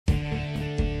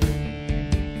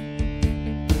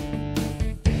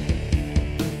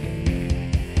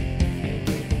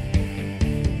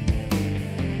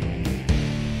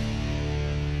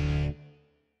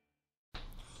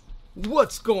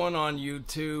What's going on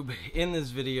YouTube? In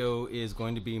this video is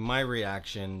going to be my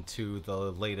reaction to the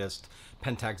latest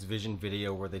PENTAX Vision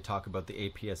video where they talk about the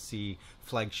APS-C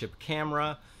Flagship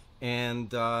camera and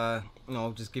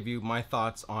just give you my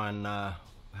thoughts on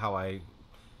how I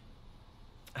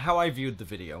viewed the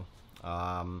video.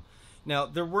 Now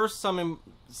there were some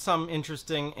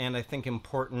interesting and I think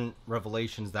important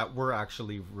revelations that were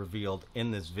actually revealed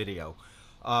in this video.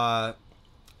 For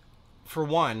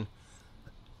one,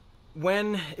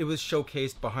 when it was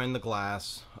showcased behind the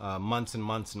glass months and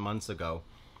months and months ago,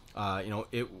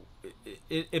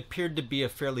 it appeared to be a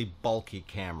fairly bulky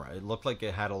camera. It looked like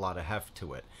it had a lot of heft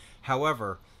to it.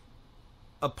 However,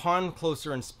 upon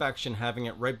closer inspection, having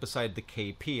it right beside the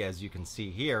KP, as you can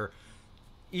see here,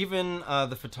 even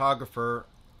the photographer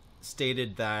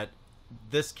stated that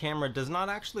this camera does not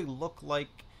actually look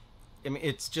like,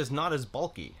 it's just not as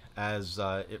bulky as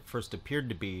it first appeared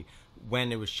to be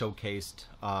when it was showcased,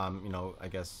 I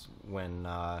guess when,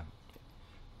 I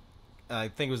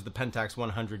think it was the PENTAX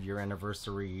 100-year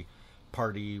anniversary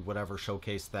party, whatever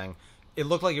showcase thing. It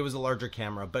looked like it was a larger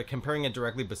camera, but comparing it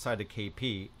directly beside a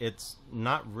KP, it's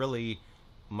not really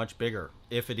much bigger,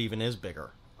 if it even is bigger.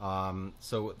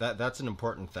 So that's an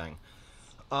important thing.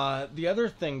 The other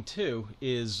thing, too,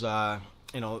 is,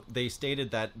 they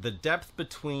stated that the depth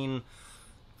between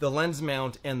the lens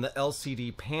mount and the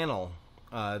LCD panel,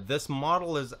 this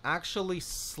model is actually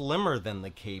slimmer than the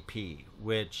KP,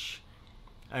 which,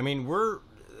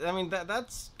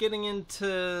 that's getting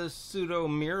into pseudo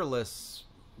mirrorless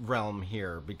realm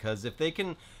here, because if they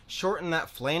can shorten that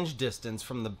flange distance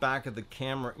from the back of the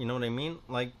camera, you know what I mean?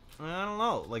 Like, I don't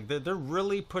know, like they're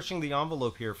really pushing the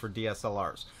envelope here for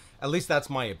DSLRs. At least that's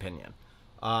my opinion.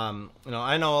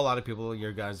 I know a lot of people,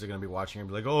 you guys are going to be watching and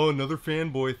be like, oh, another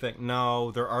fanboy thing.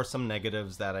 No, there are some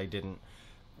negatives that I didn't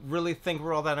really think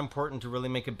were all that important to really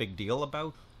make a big deal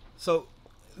about. So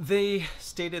they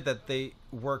stated that they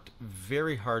worked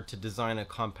very hard to design a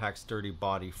compact, sturdy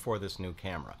body for this new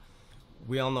camera.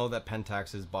 We all know that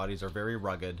Pentax's bodies are very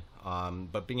rugged,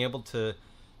 but being able to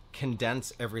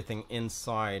condense everything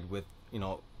inside with,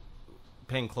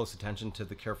 paying close attention to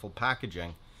the careful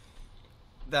packaging,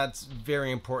 that's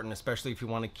very important, especially if you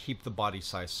want to keep the body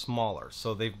size smaller.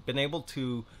 So they've been able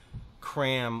to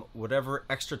cram whatever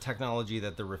extra technology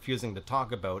that they're refusing to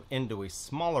talk about into a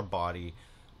smaller body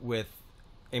with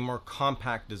a more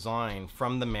compact design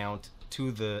from the mount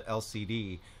to the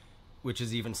LCD, which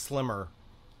is even slimmer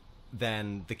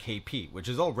than the KP, which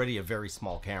is already a very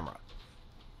small camera,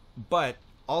 but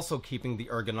also keeping the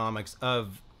ergonomics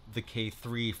of the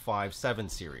K3, 5, 7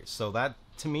 series. So that,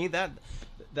 to me,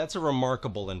 that's a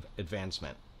remarkable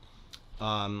advancement.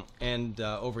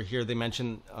 Over here they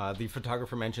mentioned, the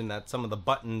photographer mentioned that some of the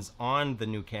buttons on the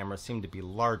new camera seem to be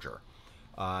larger.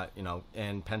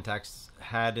 And Pentax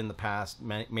had in the past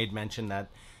made mention that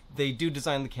they do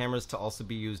design the cameras to also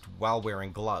be used while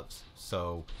wearing gloves.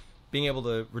 So being able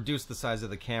to reduce the size of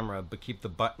the camera but keep the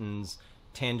buttons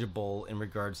tangible in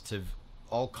regards to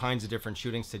all kinds of different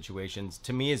shooting situations,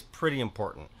 to me, is pretty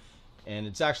important. And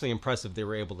it's actually impressive they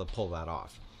were able to pull that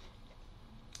off.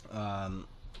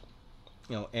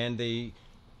 And they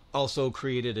also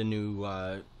created a new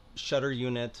shutter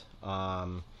unit,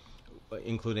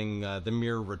 including the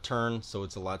mirror return, so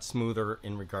it's a lot smoother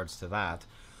in regards to that.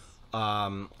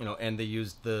 And they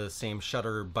used the same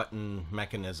shutter button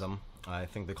mechanism. I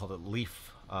think they called it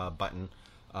leaf button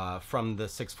from the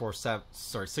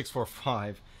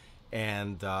 645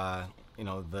 and the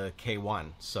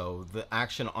K1. So the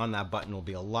action on that button will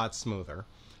be a lot smoother,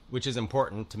 which is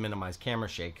important to minimize camera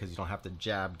shake because you don't have to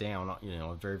jab down,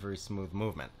 a very, very smooth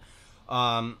movement.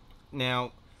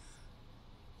 Now,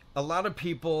 a lot of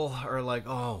people are like,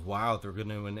 oh, wow, they're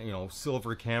going to,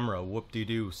 silver camera,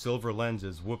 whoop-de-doo, silver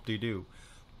lenses, whoop-de-doo.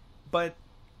 But,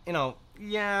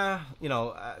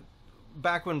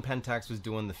 back when Pentax was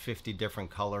doing the 50 different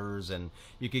colors and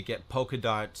you could get polka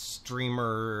dot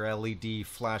streamer, LED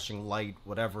flashing light,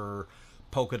 whatever,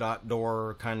 polka dot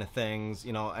door kind of things,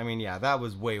 that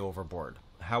was way overboard.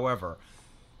 However,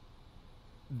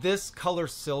 this color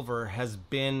silver has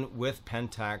been with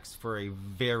Pentax for a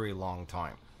very long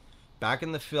time. Back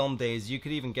in the film days, you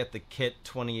could even get the kit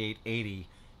 2880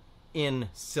 in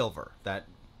silver, that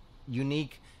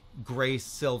unique gray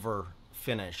silver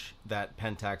finish that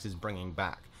Pentax is bringing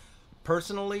back.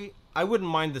 Personally, I wouldn't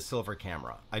mind the silver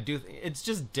camera. It's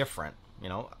just different,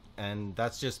 and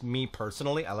that's just me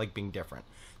personally. I like being different.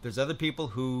 There's other people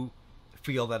who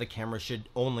feel that a camera should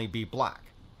only be black,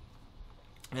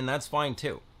 and that's fine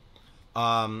too.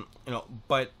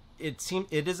 But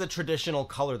it is a traditional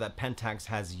color that Pentax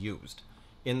has used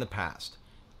in the past.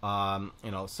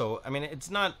 So I mean,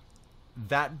 it's not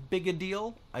that big a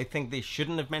deal. I think they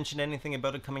shouldn't have mentioned anything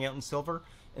about it coming out in silver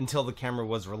until the camera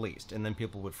was released, and then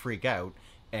people would freak out,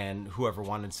 and whoever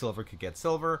wanted silver could get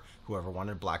silver, whoever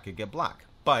wanted black could get black.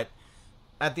 But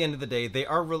at the end of the day,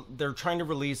 they're trying to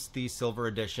release the silver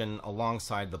edition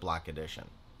alongside the black edition,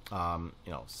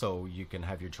 so you can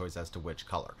have your choice as to which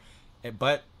color.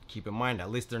 But keep in mind, at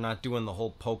least they're not doing the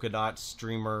whole polka dot,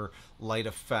 streamer, light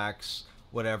effects,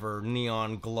 whatever,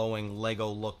 neon glowing Lego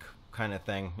look kind of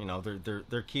thing.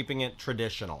 They're keeping it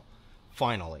traditional,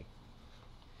 finally.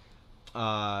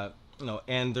 And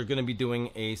they're going to be doing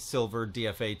a silver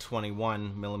DFA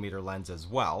 21mm lens as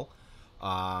well.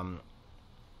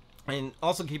 And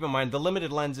also keep in mind, the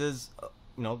limited lenses,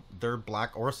 they're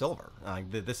black or silver.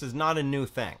 This is not a new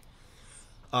thing.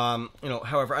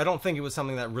 However, I don't think it was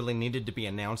something that really needed to be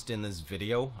announced in this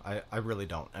video. I really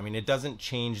don't. I mean, it doesn't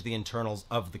change the internals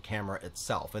of the camera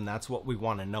itself, and that's what we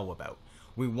want to know about.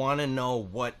 We want to know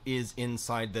what is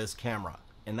inside this camera,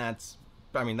 and that's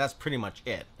pretty much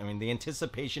it. I mean, the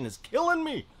anticipation is killing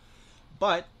me.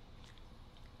 But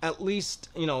at least,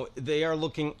 they are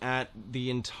looking at the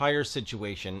entire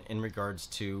situation in regards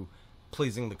to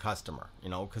pleasing the customer,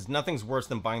 because nothing's worse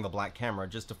than buying the black camera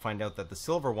just to find out that the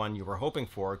silver one you were hoping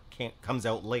for comes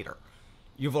out later.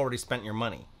 You've already spent your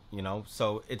money,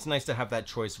 so it's nice to have that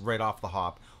choice right off the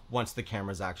hop once the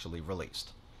camera's actually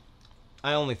released.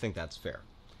 I only think that's fair.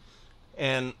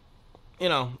 And,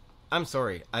 I'm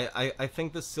sorry. I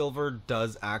think the silver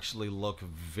does actually look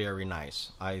very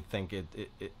nice. I think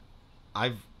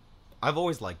I've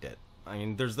always liked it. I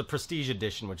mean, there's the Prestige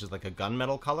Edition, which is like a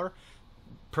gunmetal color.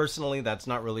 Personally, that's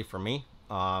not really for me.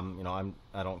 I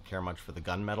don't care much for the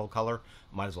gunmetal color.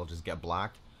 Might as well just get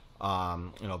black.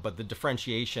 But the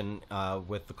differentiation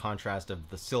with the contrast of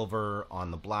the silver on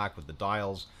the black with the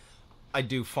dials, I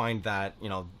do find that,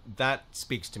 that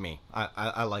speaks to me.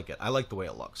 I like it. I like the way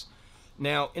it looks.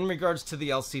 Now, in regards to the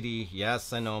LCD,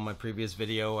 yes, I know in my previous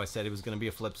video I said it was going to be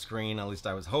a flip screen. At least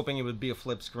I was hoping it would be a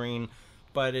flip screen.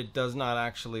 But it does not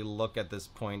actually look at this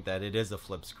point that it is a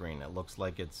flip screen. It looks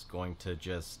like it's going to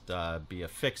just be a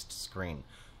fixed screen,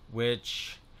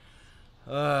 which,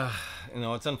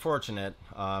 it's unfortunate.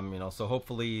 So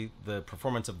hopefully the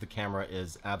performance of the camera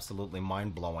is absolutely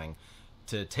mind-blowing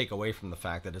to take away from the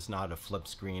fact that it's not a flip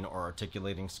screen or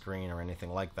articulating screen or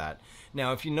anything like that.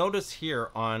 Now, if you notice here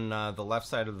on the left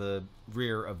side of the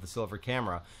rear of the silver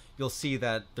camera, you'll see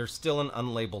that there's still an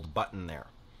unlabeled button there.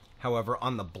 However,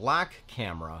 on the black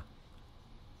camera,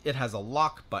 it has a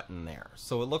lock button there.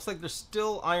 So it looks like they're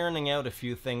still ironing out a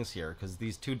few things here, because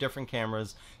these two different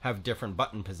cameras have different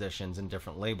button positions and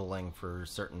different labeling for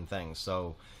certain things.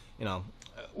 So,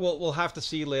 we'll have to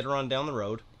see later on down the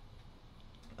road.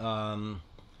 And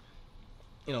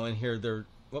here they're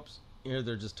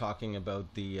just talking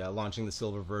about the launching the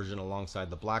silver version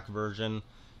alongside the black version,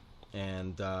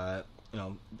 and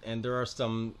and there are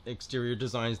some exterior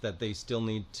designs that they still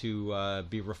need to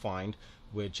be refined,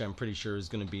 which I'm pretty sure is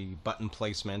going to be button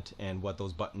placement and what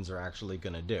those buttons are actually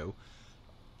going to do.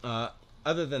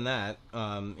 Other than that,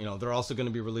 they're also going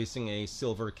to be releasing a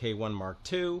silver K1 Mark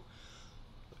II,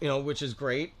 which is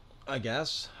great, I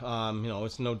guess.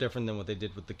 It's no different than what they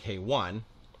did with the K1.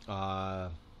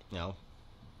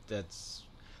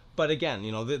 But again,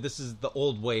 this is the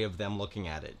old way of them looking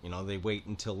at it. They wait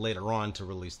until later on to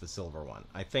release the silver one.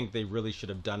 I think they really should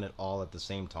have done it all at the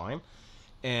same time.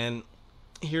 And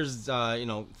here's, 3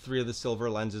 of the silver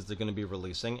lenses they're going to be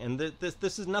releasing. And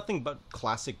this is nothing but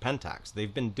classic Pentax.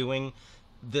 They've been doing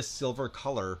this silver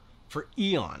color for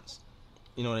eons.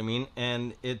 You know what I mean?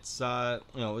 And it's,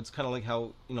 it's kind of like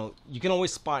how, you can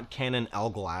always spot Canon L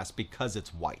glass because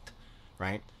it's white,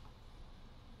 right?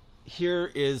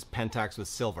 Here is Pentax with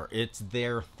silver. It's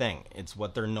their thing. It's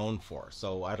what they're known for.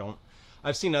 So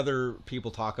I've seen other people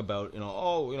talk about,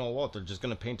 what, they're just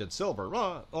going to paint it silver.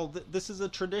 Well, this is a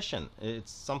tradition.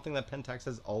 It's something that Pentax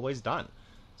has always done.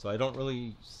 So I don't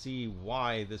really see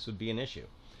why this would be an issue.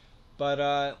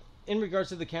 But in regards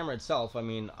to the camera itself, I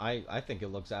mean, I think it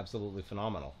looks absolutely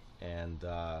phenomenal. And,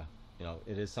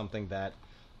 it is something that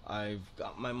I've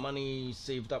got my money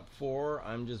saved up for.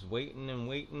 I'm just waiting and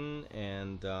waiting,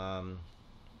 and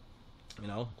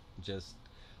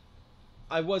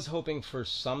I was hoping for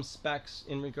some specs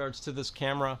in regards to this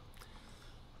camera.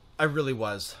 I really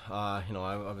was. I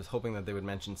was hoping that they would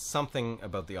mention something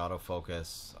about the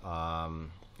autofocus.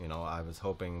 I was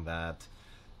hoping that,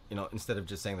 instead of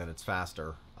just saying that it's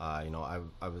faster, I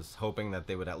was hoping that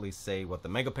they would at least say what the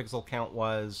megapixel count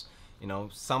was,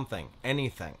 something,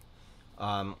 anything.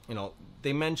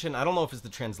 They mentioned, I don't know if it's the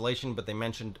translation, but they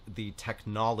mentioned the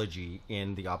technology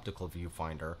in the optical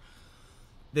viewfinder.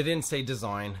 They didn't say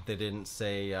design, they didn't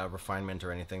say refinement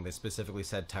or anything. They specifically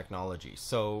said technology.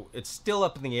 So it's still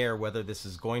up in the air whether this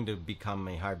is going to become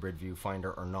a hybrid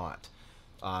viewfinder or not.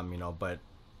 You know, but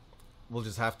we'll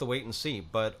just have to wait and see.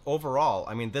 But overall,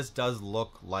 I mean, this does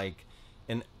look like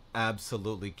an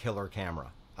absolutely killer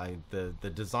camera. The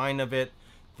design of it,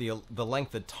 the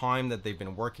length of time that they've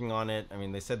been working on it. I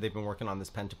mean, they said they've been working on this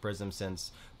Pentaprism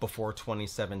since before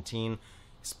 2017,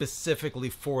 specifically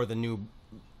for the new,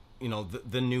 you know,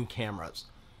 the new cameras.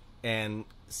 And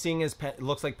seeing as it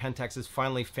looks like Pentax has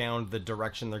finally found the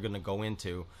direction they're going to go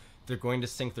into, they're going to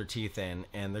sink their teeth in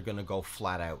and they're going to go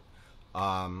flat out.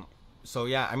 So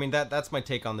yeah, I mean, that's my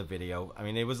take on the video. I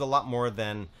mean, it was a lot more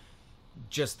than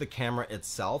just the camera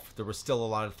itself. There were still a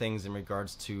lot of things in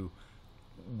regards to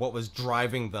what was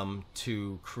driving them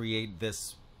to create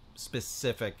this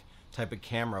specific type of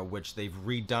camera, which they've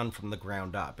redone from the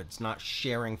ground up. It's not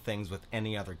sharing things with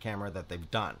any other camera that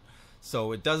they've done.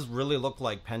 So it does really look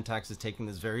like Pentax is taking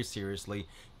this very seriously,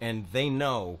 and they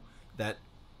know that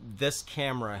this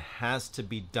camera has to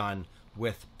be done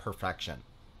with perfection.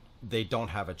 They don't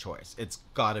have a choice. It's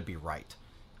got to be right.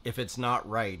 If it's not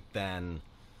right, then,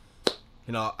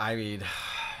 you know, I mean,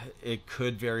 it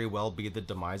could very well be the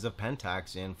demise of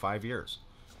Pentax in 5 years.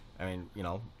 I mean, you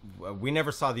know, we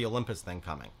never saw the Olympus thing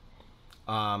coming.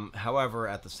 However,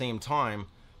 at the same time,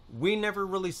 we never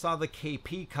really saw the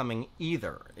KP coming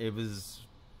either. It was,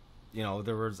 you know,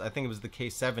 there was, I think it was the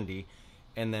K70,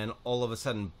 and then all of a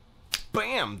sudden,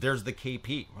 bam, there's the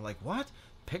KP. We're like, what?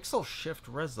 Pixel shift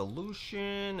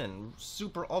resolution and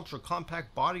super ultra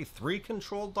compact body, 3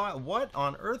 control dial. What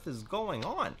on earth is going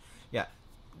on? Yeah,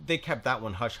 they kept that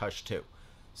one hush hush too.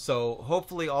 So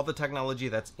hopefully all the technology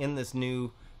that's in this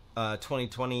new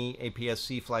 2020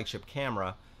 APS-C flagship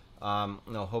camera, you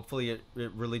know, hopefully it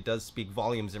really does speak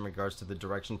volumes in regards to the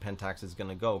direction Pentax is going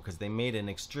to go, because they made an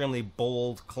extremely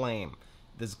bold claim.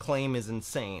 This claim is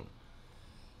insane.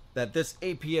 That this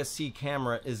APS-C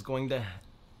camera is going to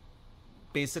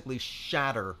basically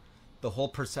shatter the whole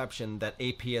perception that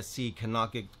APS-C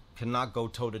cannot go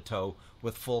toe-to-toe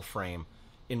with full frame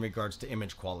in regards to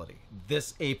image quality.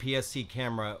 This APS-C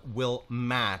camera will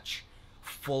match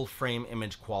full frame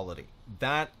image quality.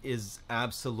 That is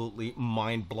absolutely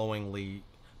mind-blowingly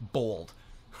bold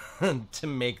to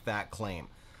make that claim.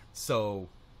 So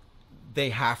they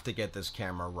have to get this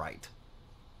camera right.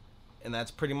 And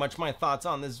that's pretty much my thoughts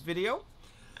on this video.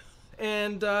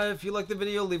 And if you like the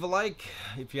video, leave a like.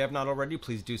 If you have not already,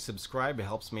 please do subscribe. It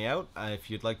helps me out. If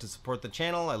you'd like to support the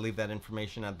channel, I leave that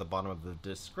information at the bottom of the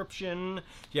description.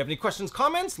 If you have any questions,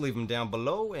 comments, leave them down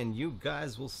below. And you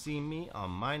guys will see me on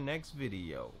my next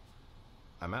video.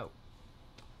 I'm out.